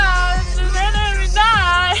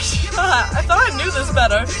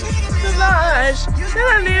garage.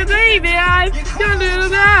 Don't do graveyard. Don't do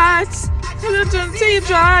that. Don't see you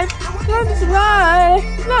drive. Don't do right.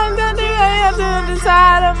 Don't do it. Don't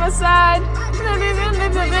decide on my side.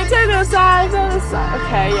 Take the side.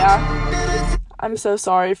 Okay, yeah. I'm so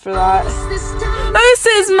sorry for that. This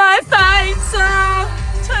is my fight song.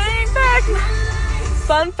 Take back my...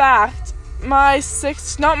 Fun fact, I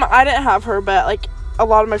didn't have her, but like a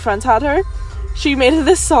lot of my friends had her. She made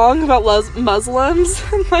this song about Muslims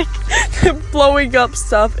and like blowing up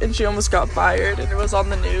stuff, and she almost got fired, and it was on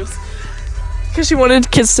the news because she wanted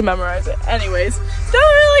kids to memorize it. Anyways,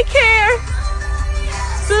 don't really care.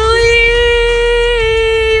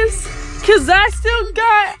 Believes, cause I still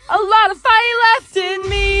got a lot of fire left in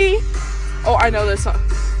me. Oh, I know this song.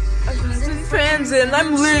 I'm friends and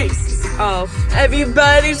I'm late. Oh,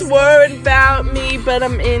 everybody's worried about me, but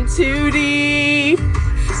I'm in too deep.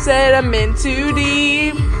 Said I'm in too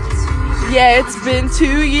deep. Yeah, it's been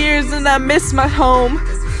 2 years and I miss my home.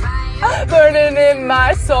 Burning in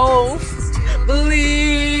my soul.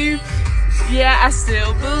 Believe. Yeah, I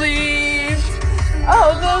still believe.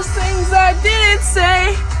 All those things I didn't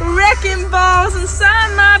say. Wrecking balls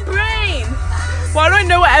inside my brain. Why do I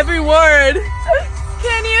know every word?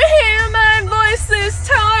 Can you hear my voice this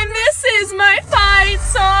time? This is my fight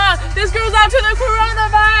song. This goes out to the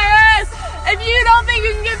coronavirus. If you don't think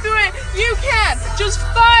you can get through it, you can. Just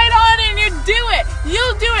fight on and you do it.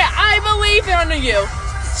 You'll do it. I believe in you.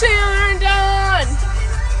 Turned on.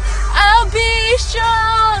 I'll be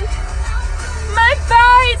strong. My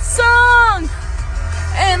fight song.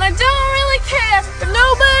 And I don't really care if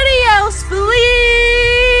nobody else believes.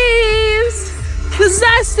 Cause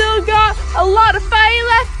I still got a lot of fight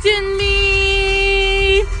left in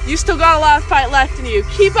me. You still got a lot of fight left in you.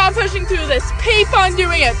 Keep on pushing through this. Keep on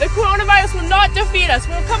doing it. The coronavirus will not defeat us.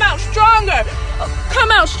 We'll come out stronger.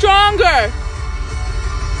 Come out stronger.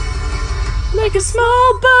 Like a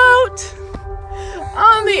small boat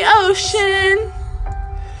on the ocean.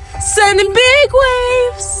 Sending big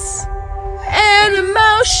waves and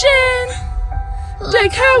emotion.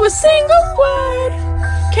 Like how a single word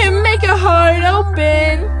can make a heart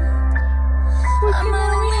open. We can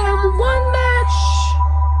only have one match,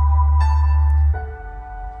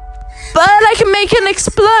 but I can make an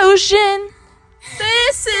explosion.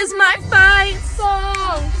 This is my fight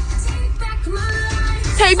song.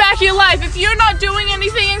 Take back your life. If you're not doing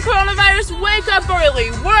anything in coronavirus, wake up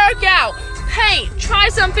early, work out, paint, try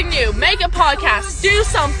something new, make a podcast, do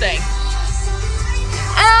something.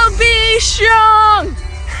 I'll be strong.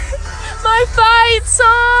 My fight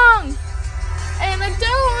song. And I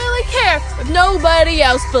don't really care if nobody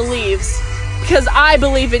else believes, because I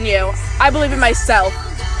believe in you. I believe in myself.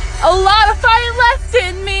 A lot of fight left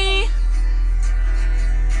in me.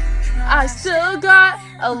 I still got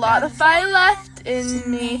a lot of fight left in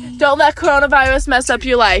me. Don't let coronavirus mess up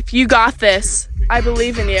your life. You got this. I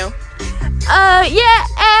believe in you.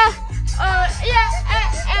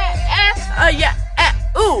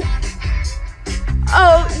 Ooh.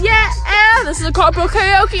 Oh, yeah, this is a corporal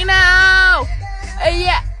karaoke now.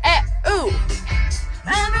 Ooh.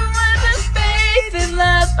 Everyone has faith and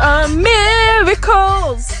love are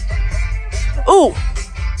miracles. Ooh.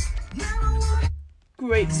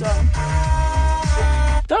 Great song.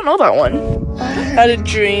 Don't know that one. Had a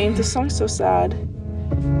dream. This song's so sad.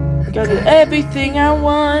 Got everything I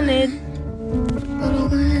wanted.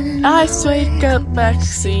 I swayed up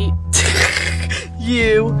backseat.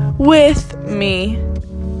 You with me.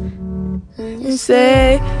 You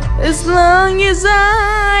say, as long as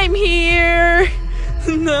I'm here,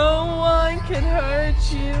 no one can hurt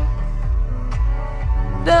you.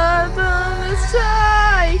 Nothing is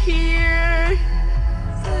right here.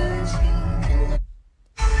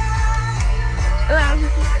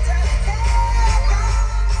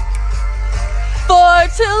 For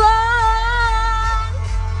too long.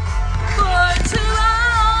 For too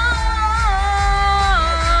long.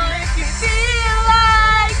 Make you feel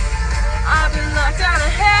like I've been locked out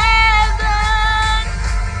of heaven.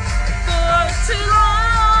 For too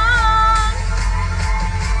long.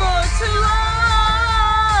 For too long.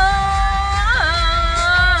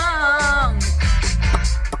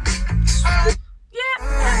 Yeah.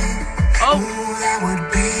 Oh. That would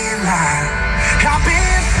be like I've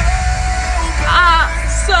been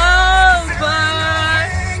sober.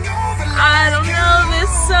 I don't know this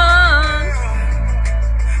song.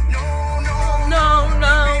 No.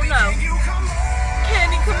 Can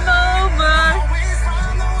you come over?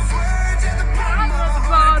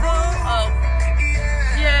 Oh,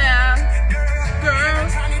 yeah. Girl,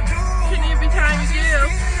 can you be kind to you?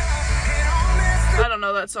 I don't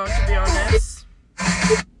know that song, to be honest.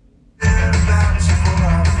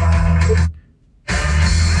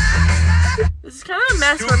 It's kind of a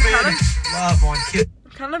mess, but I'm love on kid.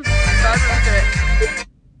 kind of vibing after it.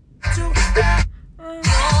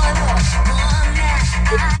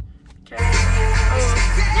 Okay.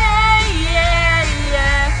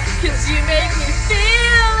 Yeah. 'Cause you make me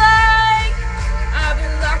feel like I've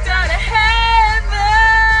been locked out of heaven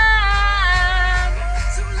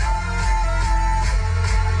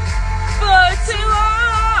for too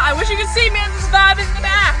long. I wish you could see me in this vibe in the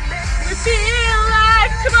back. We feel like,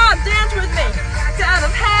 come on, dance with me. Out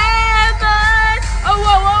of heaven. Oh,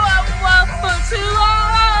 whoa, for too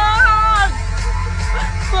long.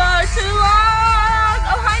 For too long.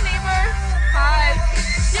 Oh, hi, neighbor. Hi.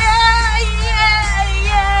 Yeah.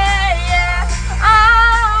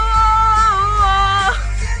 Oh,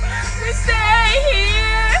 we stay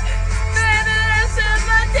here. Spend the rest of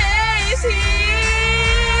my days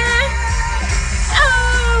here.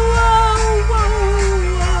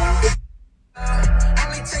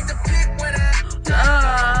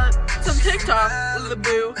 Some TikTok,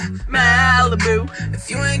 Malibu. If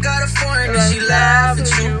you ain't got a foreign, then she laugh at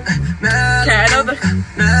you.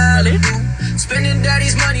 Malibu. Spending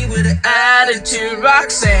daddy's money with an Attitude,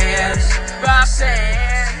 Roxanne.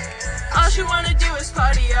 All she wanna do is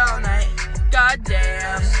party all night.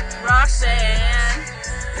 Goddamn, Roxanne.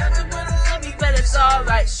 Nothing but I love you, but it's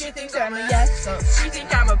alright. She thinks I'm a yes, so she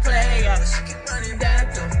think I'm a player. She keep running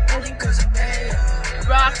that though, only 'cause I pay her.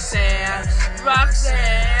 Roxanne.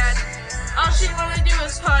 All she wanna do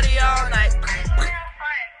is party all night.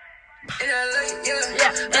 In LA,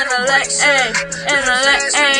 Yeah, in LA.